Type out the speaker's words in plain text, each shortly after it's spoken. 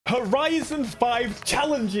Horizon 5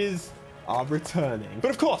 challenges are returning.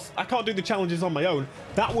 But of course, I can't do the challenges on my own.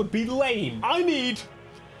 That would be lame. I need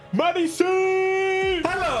medicine!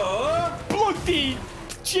 Hello! Bloody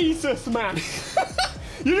Jesus, man.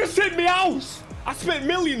 You just hit me out! I spent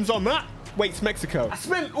millions on that. Wait, it's Mexico. I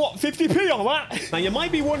spent, what, 50p on that? Now, you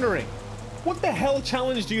might be wondering, what the hell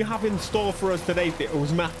challenge do you have in store for us today,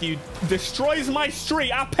 Theos? Matthew destroys my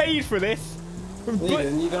street. I paid for this.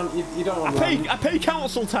 You don't want I pay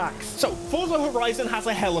council tax. So, Forza Horizon has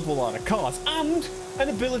a hell of a lot of cars and an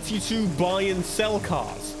ability to buy and sell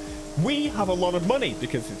cars. We have a lot of money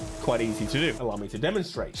because it's quite easy to do. Allow me to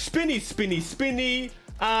demonstrate. Spinny, spinny, spinny.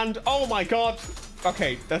 And, oh my God.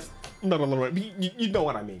 Okay, that's not a lot. You know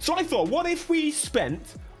what I mean. So I thought, what if we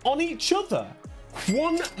spent on each other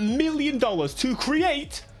 $1 million to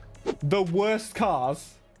create the worst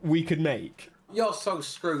cars we could make? You're so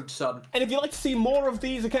screwed, son. And if you'd like to see more of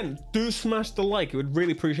these, again, do smash the like. It would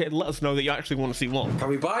really appreciate it. Let us know that you actually want to see more. Can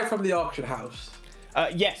we buy from the auction house?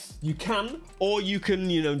 Yes, you can, or you can,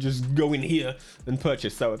 you know, just go in here and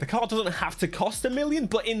purchase. So the car doesn't have to cost $1 million,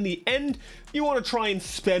 but in the end, you want to try and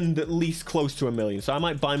spend at least close to $1 million. So I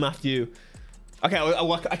might buy Matthew. Okay,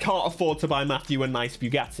 I can't afford to buy Matthew a nice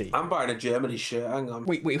Bugatti. I'm buying a Germany shirt. Hang on.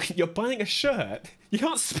 Wait, you're buying a shirt? You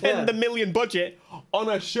can't spend $1 million budget on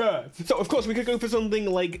a shirt. So, of course, we could go for something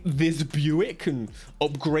like this Buick and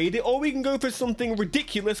upgrade it, or we can go for something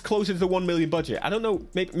ridiculous closer to the $1 million budget. I don't know.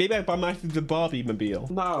 Maybe I buy Matthew the Barbie mobile.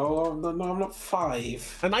 No, I'm not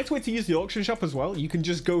 5. A nice way to use the auction shop as well. You can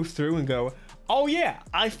just go through and go, oh yeah,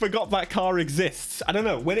 I forgot that car exists. I don't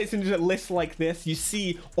know, when it's in a list like this, you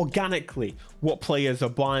see organically what players are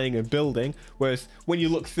buying and building, whereas when you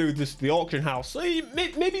look through the auction house,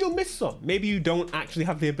 maybe you'll miss some. Maybe you don't actually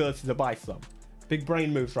have the ability to buy some. Big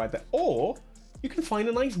brain moves right there. Or you can find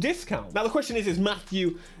a nice discount. Now the question is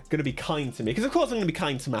Matthew going to be kind to me? Because of course I'm going to be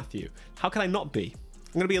kind to Matthew. How can I not be?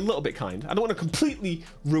 I'm going to be a little bit kind. I don't want to completely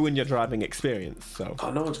ruin your driving experience, so.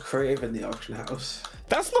 Oh, no one's creative in the auction house.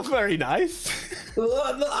 That's not very nice.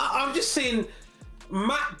 I'm just seeing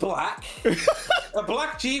matte black, a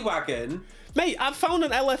black G-Wagon. Mate, I've found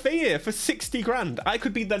an LFA here for 60 grand. I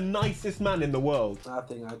could be the nicest man in the world. I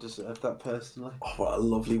think I deserve that personally. Oh, what a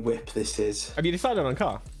lovely whip this is. Have you decided on a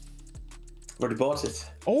car? Already bought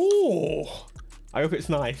it. Oh, I hope it's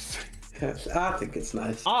nice. I think it's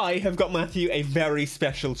nice. I have got Matthew a very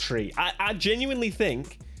special treat. I genuinely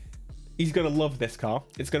think he's going to love this car.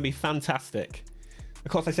 It's going to be fantastic.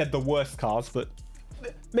 Of course, I said the worst cars, but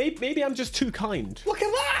maybe I'm just too kind. Look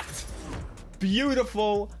at that!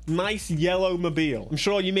 Beautiful, nice yellow mobile. I'm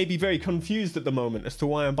sure you may be very confused at the moment as to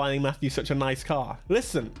why I'm buying Matthew such a nice car.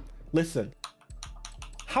 Listen.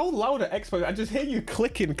 How loud at Expo? I just hear you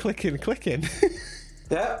clicking.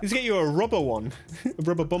 Yeah. Let's get you a rubber one.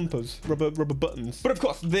 Rubber bumpers, rubber buttons. But of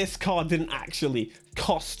course, this car didn't actually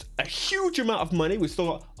cost a huge amount of money. We've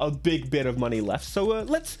still got a big bit of money left. So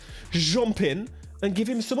let's jump in and give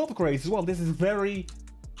him some upgrades as well. This is very,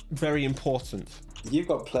 very important. You've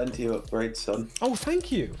got plenty of upgrades, son. Oh,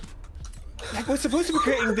 thank you. Like, we're supposed to be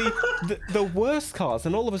creating the worst cars,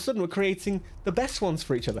 and all of a sudden we're creating the best ones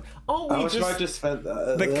for each other. Aren't we just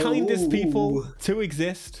the kindest people to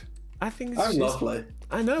exist? I think it's lovely.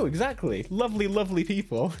 I know, exactly. Lovely, lovely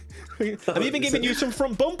people. I'm even giving you some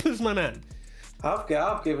front bumpers, my man.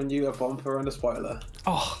 I've given you a bumper and a spoiler.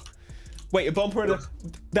 Oh, wait, a bumper and a...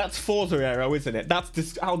 That's Forza Aero, isn't it? That's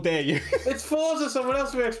just... How dare you? It's Forza, someone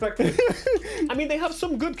else we expected. I mean, they have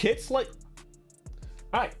some good kits, like...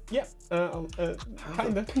 Alright, yeah.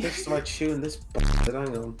 Kind of. This do I tune this bastard?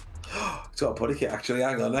 Hang on. It's got a body kit, actually.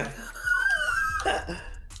 Hang on there. That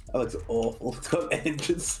looks awful. It's got an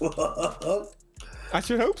engine swap. I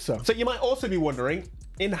should hope so. So you might also be wondering,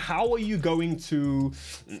 how are you going to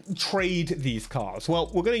trade these cars? Well,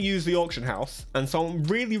 we're going to use the auction house, and so I'm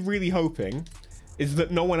really, really hoping is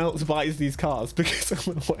that no one else buys these cars because I'm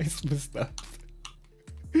going to waste my stuff.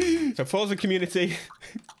 So Forza community,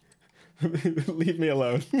 leave me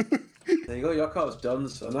alone. There you go, your car's done,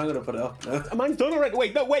 so I'm going to put it up now. Mine's done already.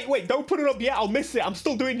 Wait, don't put it up yet. I'll miss it. I'm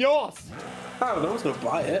still doing yours. Oh, no one's going to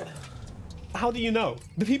buy it. How do you know?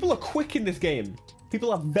 The people are quick in this game.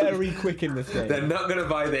 People are very quick in this game. They're not going to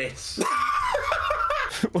buy this.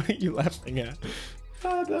 What are you laughing at?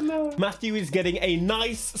 I don't know. Matthew is getting a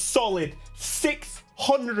nice, solid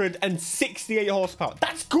 668 horsepower.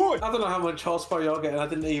 That's good. I don't know how much horsepower you're getting. I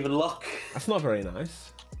didn't even look. That's not very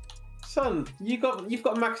nice. Son, you've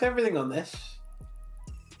got max everything on this.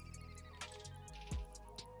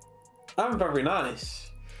 I'm very nice.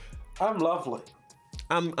 I'm lovely.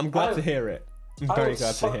 I'm glad to hear it. I'm very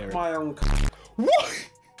glad to hear it. My own... What?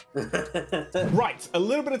 Right, a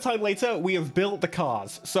little bit of time later, we have built the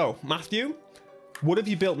cars. So, Matthew, what have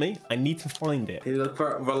you built me? I need to find it. You look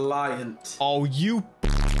for Reliant. Oh, you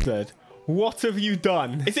bastard. What have you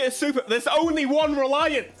done? Is it a super? There's only one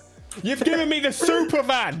Reliant. You've given me the super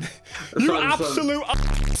van. You absolute.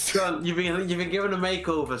 Son, you've been given a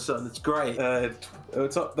makeover, son. It's great.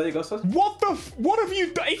 It's up. There you go, son. What the? What have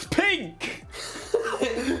you done? It's pink.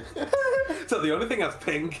 So the only thing that's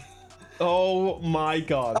pink. Oh my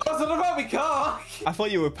god. Oh, it's not about my car. I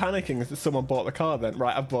thought you were panicking that someone bought the car then.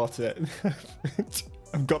 Right, I bought it.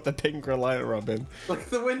 I've got the pink Reliant Robin. Look at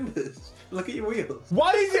the windows. Look at your wheels.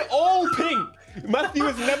 Why is it all pink? Matthew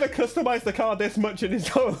has never customized the car this much in his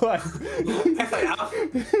whole life. Yes, I have.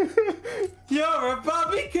 You're a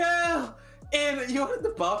Barbie girl. And you're in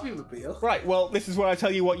the Barbie mobile. Right, well, this is where I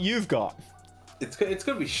tell you what you've got. It's going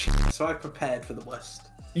to be shit, so I prepared for the worst.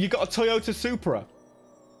 You got a Toyota Supra.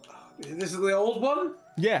 This is the old one?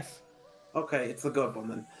 Yes. Okay, it's the good one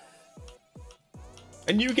then.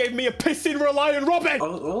 And you gave me a pissing Reliant Robin!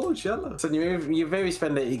 Oh, jello. So you maybe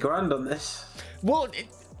spend 80 grand on this. Well,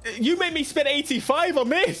 you made me spend 85 on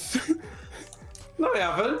this! No, I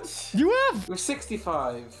haven't. You have! We're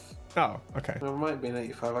 65. Oh, okay. It might be an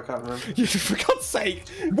 85, I can't remember. For God's sake,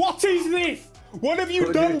 what is this? What have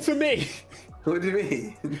you done to me? What do you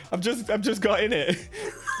mean? I've just got in it.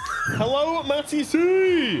 Hello, Matty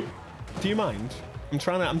C! Do you mind? I'm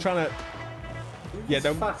trying to... Yeah,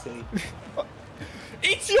 don't... Fatty.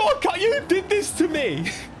 It's your car! You did this to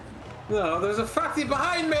me! No, there's a fatty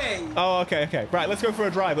behind me! Oh, okay, okay. Right, let's go for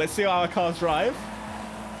a drive. Let's see how our cars drive.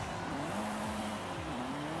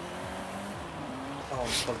 Oh,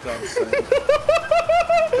 for God's sake.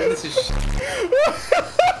 This is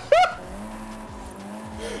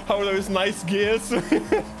How are those nice gears?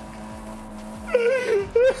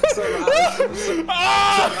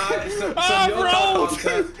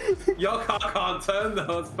 Your car can't turn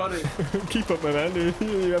though, it's funny. Keep up, my man.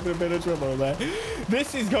 You're having a bit of trouble there.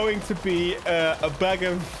 This is going to be a bag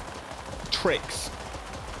of tricks.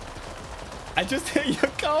 I just hit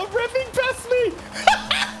your car revving past me.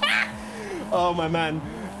 Oh, my man.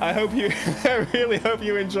 I really hope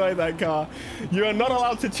you enjoy that car. You are not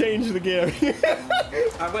allowed to change the gear.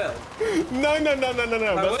 I will. No.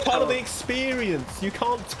 That's part of the experience. You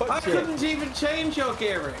can't touch it. I couldn't even change your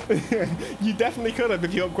gearing. You definitely could have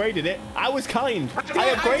if you upgraded it. I was kind.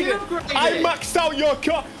 I upgraded I maxed out your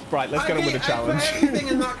car. Right, let's get on with the challenge. I put everything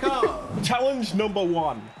in that car. Challenge number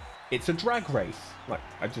 1. It's a drag race. Like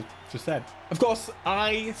I just said. Of course,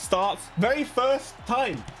 I start very first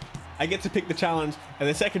time. I get to pick the challenge, and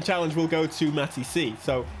the second challenge will go to Matty C.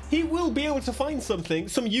 So he will be able to find some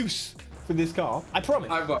use for this car. I promise.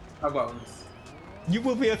 I've got one. You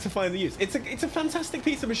will be able to find the use. It's a fantastic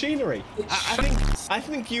piece of machinery. I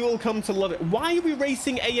think you will come to love it. Why are we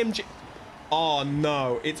racing AMG? Oh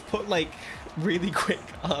no, it's put like really quick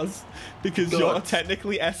cars because you're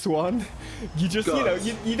technically S1. You just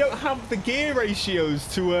you don't have the gear ratios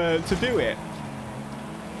to do it.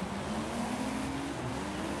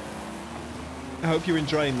 I hope you're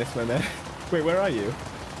enjoying this, my man. Wait, where are you?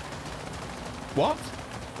 What?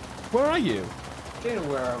 Where are you? Where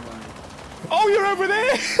am I? Oh, you're over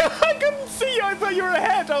there! I couldn't see you. I thought you were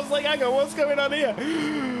ahead. I was like, hang on, what's going on here?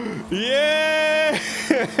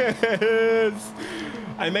 Yes!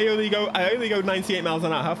 I only go 98 miles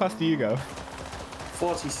an hour. How fast do you go?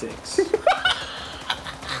 46.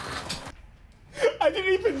 I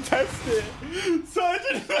didn't even test it. So I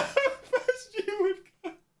didn't know how fast you would go.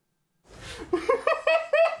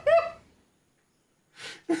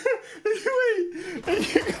 Wait, are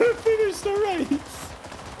you gonna finish the race?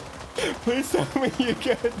 Please tell me you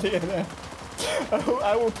get a DNF.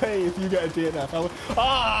 I will pay if you get a DNF.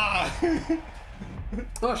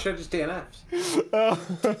 Oh, should I just DNFs?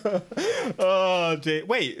 Oh, dear.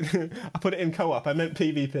 Wait, I put it in co-op. I meant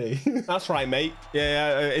PvP. That's right, mate.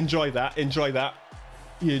 Yeah, enjoy that. Enjoy that.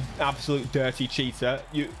 You absolute dirty cheater.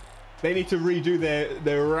 They need to redo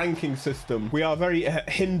their ranking system. We are very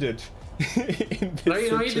hindered. In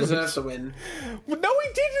this you deserve to win. No,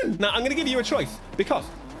 we didn't. Now, I'm going to give you a choice because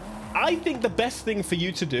I think the best thing for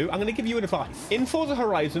you to do, I'm going to give you advice. In Forza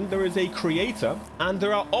Horizon, there is a creator and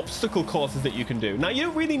there are obstacle courses that you can do. Now, you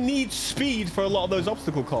don't really need speed for a lot of those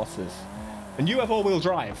obstacle courses. And you have all-wheel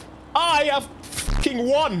drive. I have fucking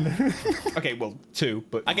 1. Okay, well, 2,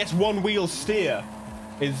 but I guess 1-wheel steer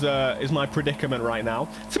is my predicament right now.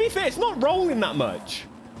 To be fair, it's not rolling that much.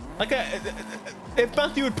 Like, if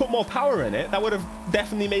Matthew would put more power in it, that would have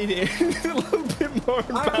definitely made it a little bit more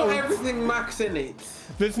I put everything max in it.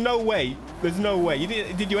 There's no way. There's no way.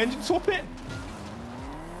 Did you engine swap it?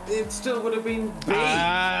 it still would have been B.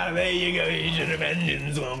 Ah, there you go. You should have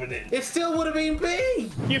engines on it. It still would have been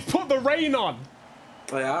B. You've put the rain on.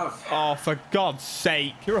 I have. Oh, for God's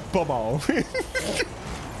sake. You're a bumhole.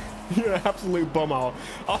 You're an absolute bumhole.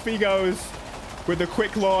 Off he goes with a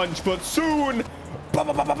quick launch, but soon...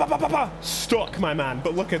 Stuck, my man.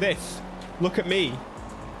 But look at this. Look at me.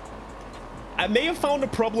 I may have found a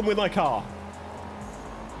problem with my car.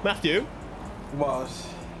 Matthew? What?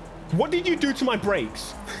 What did you do to my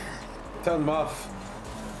brakes? Turn them off.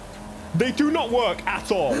 They do not work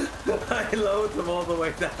at all. I lowered them all the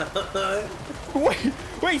way down.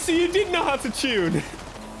 Wait, so you didn't know how to tune?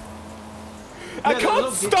 I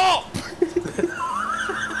can't stop!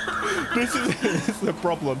 This is the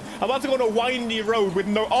problem. I'm about to go on a windy road with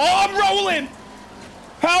no... Oh, I'm rolling!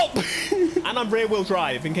 Help! And I'm rear wheel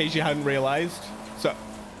drive, in case you hadn't realized. So...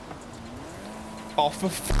 Oh, for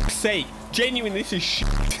fuck's sake. Genuinely, this is shit.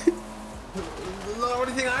 What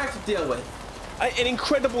do you think I have to deal with? An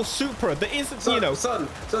incredible Supra that isn't, you know... Son,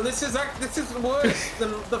 so this is worse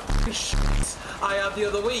than the fucking shit I had the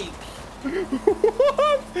other week.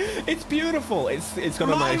 What? It's beautiful. It's got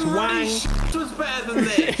a nice wang. Shit was better than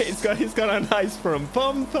this. it's got a nice front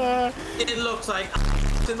bumper. It looks like...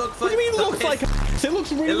 It looks What like... do you mean looks like... It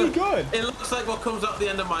looks really good. It looks like what comes out the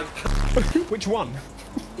end of my... Which one?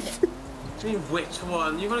 What do you mean, which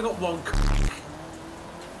one? You've only got one...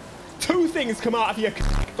 Two things come out of your...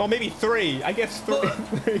 Or maybe three. I guess three.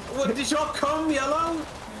 What, did your cum yellow?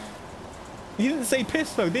 You didn't say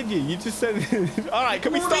piss though, did you? You just said... All right,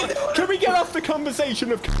 can we start? Can we get off the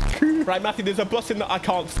conversation of... Right, Matthew, there's a bus in that I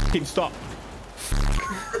can't fucking stop.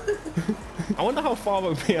 I wonder how far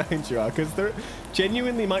behind you are, because there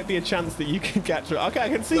genuinely might be a chance that you can catch it. Okay, I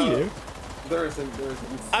can see you. There isn't.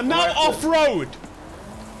 I'm now off-road.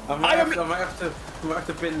 I might have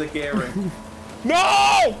to bin the gearing.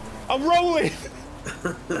 No! I'm rolling.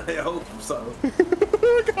 I hope so.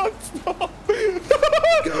 I can't stop.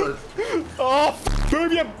 God. Oh,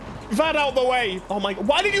 move your van out the way. Oh my God.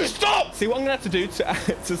 Why did you stop? See, what I'm going to have to do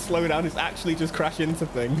to slow down is actually just crash into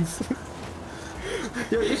things.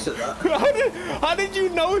 You're used to that. How did you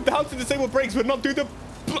know how to disable brakes but not do the...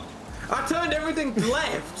 I turned everything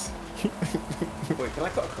left. Wait, can I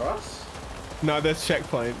cut across? No, there's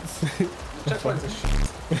checkpoints. Checkpoints are shit.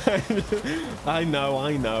 I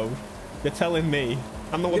know. You're telling me.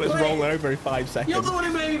 I'm the one that's rolling over in 5 seconds. You're the one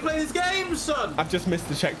who made me play this game, son! I've just missed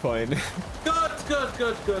the checkpoint.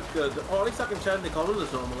 Good. Or at least I can turn the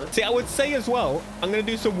corners normally. See, I would say as well, I'm going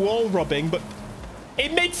to do some wall rubbing, but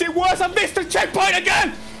it makes it worse. I've missed the checkpoint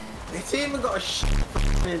again! It's even got a shit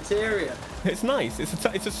interior. It's nice.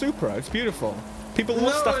 It's a Supra. It's beautiful. People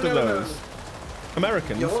lust after those. No.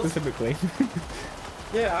 Americans, specifically.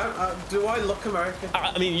 Yeah, do I look American?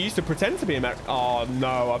 I mean, you used to pretend to be American. Oh,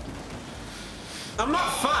 no. I'm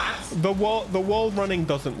not fat. The wall running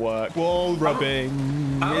doesn't work. Wall rubbing.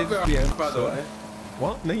 I'm not by the way.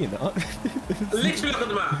 What? No, you're not. Literally look at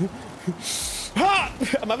the map. Ha!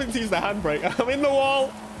 I'm having to use the handbrake. I'm in the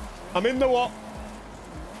wall.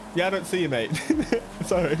 Yeah, I don't see you, mate.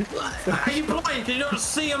 Sorry. Are you blind? Can you not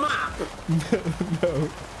see a map? No.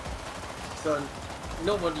 Son,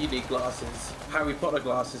 no wonder you need glasses. Harry Potter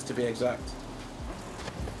glasses, to be exact.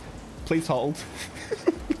 Please hold.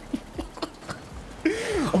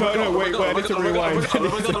 No, wait, I need to rewind. Oh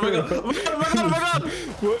my god!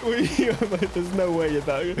 What were you? There's no way you're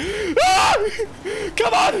that. Ah!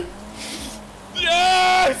 Come on!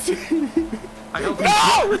 Yes! I hope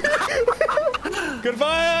no!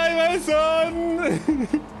 Goodbye, my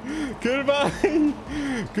son! Goodbye!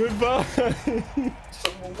 So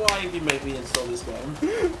why have you made me install this game?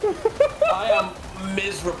 I am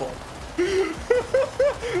miserable.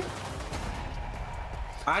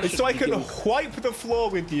 It's so I can wipe the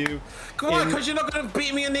floor with you. Come on, because you're not going to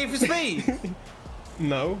beat me in Need for Speed.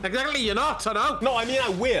 No. Exactly, you're not, I know. No, I mean I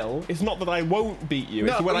will. It's not that I won't beat you.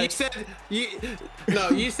 No, it's when you said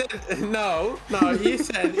you said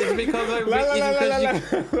it's because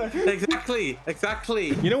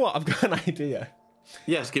Exactly. You know what? I've got an idea.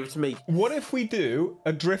 Yes, give it to me. What if we do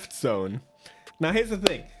a drift zone? Now here's the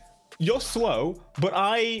thing. You're slow, but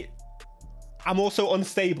I'm also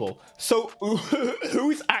unstable. So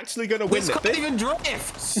who's actually going to win this? This can't even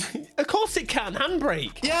drift. Of course it can.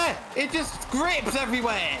 Handbrake. Yeah, it just grips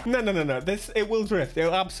everywhere. No. It will drift.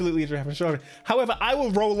 It'll absolutely drift. I'm sure. However, I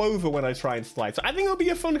will roll over when I try and slide. So I think it'll be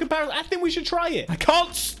a fun comparison. I think we should try it. I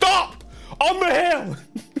can't stop on the hill.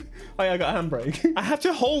 Oh, yeah, I got a handbrake. I have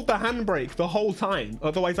to hold the handbrake the whole time.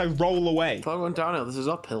 Otherwise, I roll away. If I went downhill, this is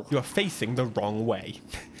uphill. You're facing the wrong way.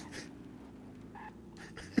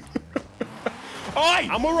 Oi!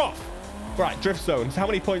 And we're off. Right, drift zones. How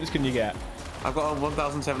many points can you get? I've got on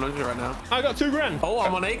 1,700 right now. I got 2 grand. Oh,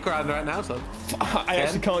 I'm on 8 grand right now, son. I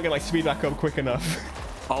actually can't get my speed back up quick enough.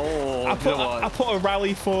 Oh, I put a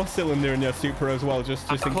rally 4-cylinder in your Supra as well, just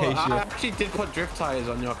in case you. I actually did put drift tires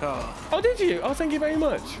on your car. Oh, did you? Oh, thank you very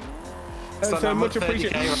much. So So I'm much at 30K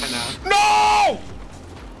appreciated. right now. No!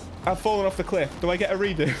 I've fallen off the cliff. Do I get a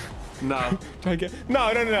redo? No. Do I get? No.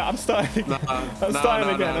 I'm starting. No, I'm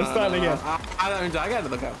starting again. I'm starting again. I don't I get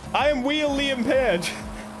another go. I am wheelly impaired.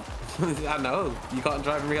 I know. You can't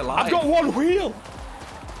drive in real life. I've got 1 wheel.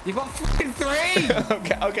 You've got fucking 3!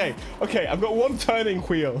 Okay. I've got 1 turning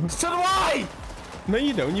wheel. So do I! No,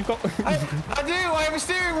 you don't. You've got. I do. I have a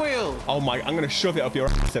steering wheel. Oh my! I'm gonna shove it up your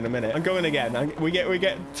ass in a minute. I'm going again. We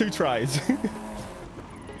get 2 tries.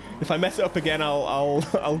 If I mess it up again, I'll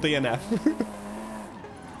DNF.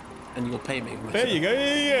 And you'll pay me. There you go.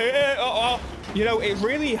 Yeah. Oh. You know, it's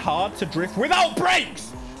really hard to drift without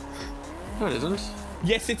brakes. No, it isn't.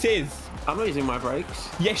 Yes, it is. I'm not using my brakes.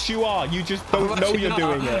 Yes, you are. You just don't know you're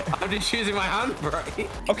doing it. I'm just using my handbrake.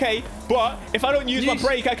 Okay, but if I don't use my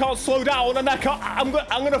brake, I can't slow down, and I'm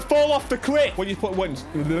gonna fall off the cliff. What you put once?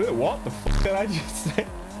 What the fuck did I just say?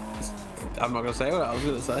 I'm not gonna say what I was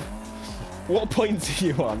gonna say. What points are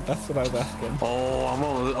you on? That's what I was asking. Oh, I'm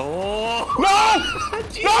on. Oh No!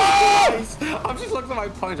 Jesus No! Christ. I've just looked at my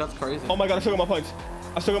points. That's crazy. Oh my god, I still got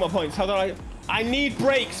my points. How do I need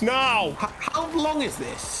brakes now. How long is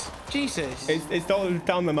this? Jesus. It's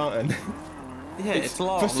down the mountain. Yeah, it's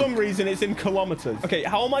long. For some reason, it's in kilometers. Okay,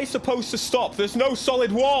 how am I supposed to stop? There's no solid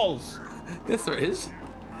walls. Yes, there is.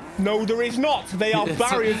 No, there is not. They are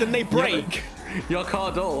barriers and they break. Your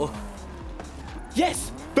car door.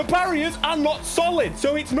 Yes, the barriers are not solid,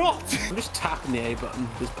 so it's not. I'm just tapping the A button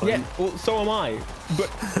at this point. Yeah, well, so am I. But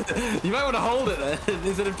you might want to hold it then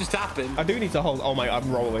instead of just tapping. I do need to hold. Oh my, I'm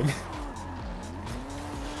rolling.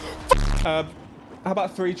 How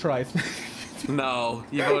about 3 tries? No,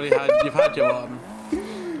 you've had your one.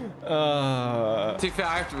 To be fair,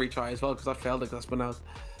 I have to retry as well because I failed it because I spun out.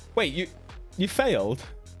 Wait, you failed?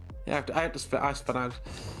 Yeah, I spun out.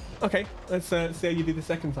 Okay, let's see how you do the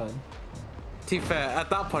second time. To be fair,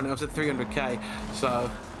 at that point I was at 300k, so.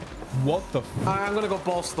 What the? I'm gonna go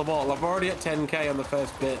balls to the wall. I'm already at 10k on the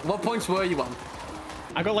first bit. What points were you on?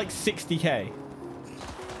 I got like 60k.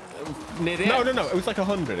 Near the No, end? no, it was like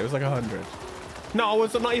 100. It was like 100. No, I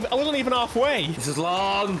wasn't even halfway. This is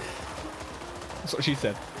long. That's what she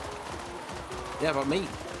said. Yeah, but me.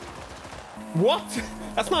 What?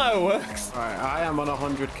 That's not how it works. Alright, I am on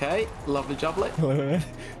 100k. Lovely joblet.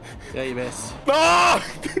 Yeah, you missed. Ah!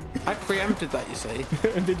 I preempted that, you see.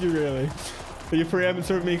 Did you really? Are you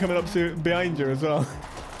preempting me coming up to behind you as well?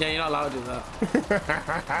 Yeah, you're not allowed to do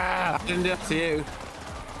that. I didn't do that to you.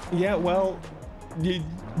 Yeah, well, you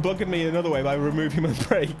bugged me another way by removing my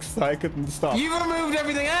brakes, so I couldn't stop. You removed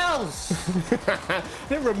everything else! I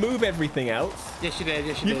didn't remove everything else. Yes, you did.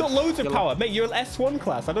 Yes, you did. You've got loads of power. Mate, you're an S1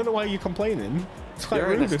 class. I don't know why you're complaining. It's quite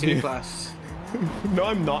You're in rude of you. S2 class. No,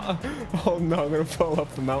 I'm not. Oh, no, I'm going to fall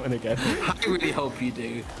off the mountain again. I really hope you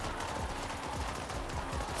do.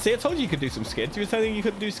 See, I told you could do some skids. You were saying you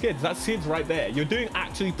couldn't do skids. That skid's right there. You're doing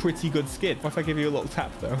actually pretty good skids. What if I give you a little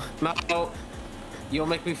tap, though? No. You'll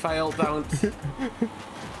make me fail, don't.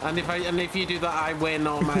 And if you do that, I win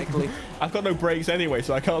automatically. I've got no brakes anyway,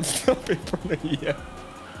 so I can't stop in front of you.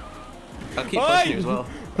 I'll keep pushing you as well.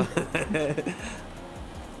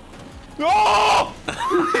 Oh!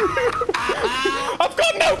 I've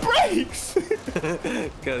got no brakes.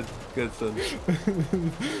 Good son.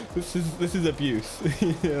 This is abuse.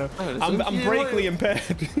 You know? I'm brakely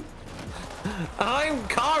impaired. I'm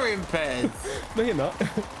car impaired. No, you're not.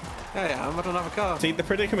 Yeah, I don't have a car. See, the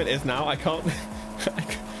predicament is now I can't.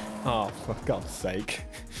 Oh, for God's sake!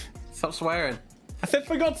 Stop swearing. I said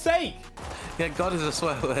for God's sake. Yeah, God is a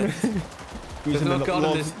swear word. Using no God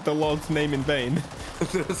in this. the Lord's name in vain.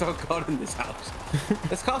 There's no God in this house.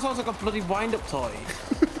 This car sounds like a bloody wind-up toy.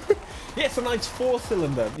 Yeah, it's a nice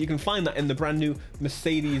 4-cylinder. You can find that in the brand new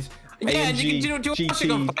Mercedes Yeah, AMG do you actually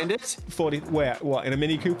go find it? 40. Where? What? In a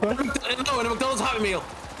Mini Cooper? No, in a McDonald's Happy Meal.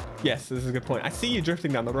 Yes, this is a good point. I see you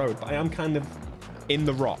drifting down the road, but I am kind of in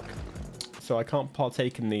the rock, so I can't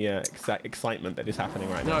partake in the excitement that is happening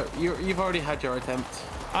right now. No, you've already had your attempt.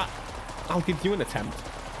 I'll give you an attempt.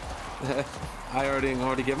 I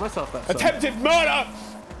already gave myself that. Attempted murder!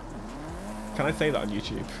 Can I say that on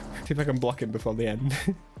YouTube? See if I can block him before the end.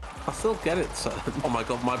 I'll still get it, son. Oh my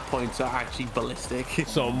God, my points are actually ballistic.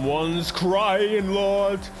 Someone's crying,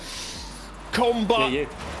 Lord. Combat.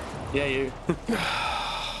 Yeah, you.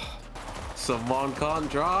 Someone can't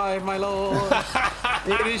drive, my lord.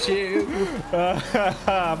 It is you.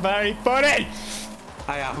 Very funny.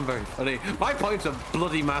 I am very funny. My points are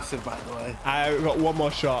bloody massive, by the way. I got one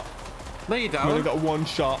more shot. No, you don't. I only got one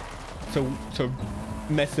shot to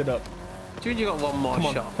mess it up. Do you mean you got one more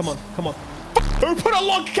shot? Come on, come on. Who put a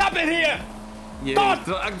log cap in here? You. God!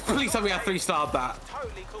 Please tell me I 3-starred that.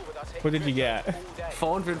 What did you get?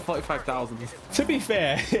 445,000. To be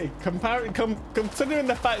fair, considering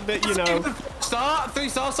the fact that, you know... 3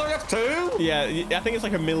 stars, sorry, I have 2? Yeah, I think it's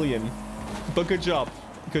like 1 million. But good job.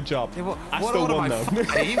 Good job. Yeah, I still won, though. No,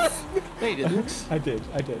 you didn't. I did.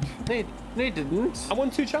 No, you didn't. I won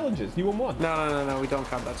 2 challenges. You won 1. No, we don't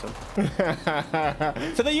count that, son.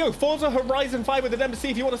 So there you go. Forza Horizon 5 with an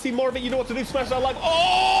MC. If you want to see more of it, you know what to do. Smash that like.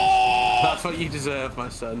 Oh! That's what you deserve, my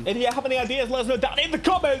son. If you have any ideas, let us know down in the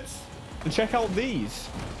comments. And check out these.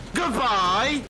 Goodbye!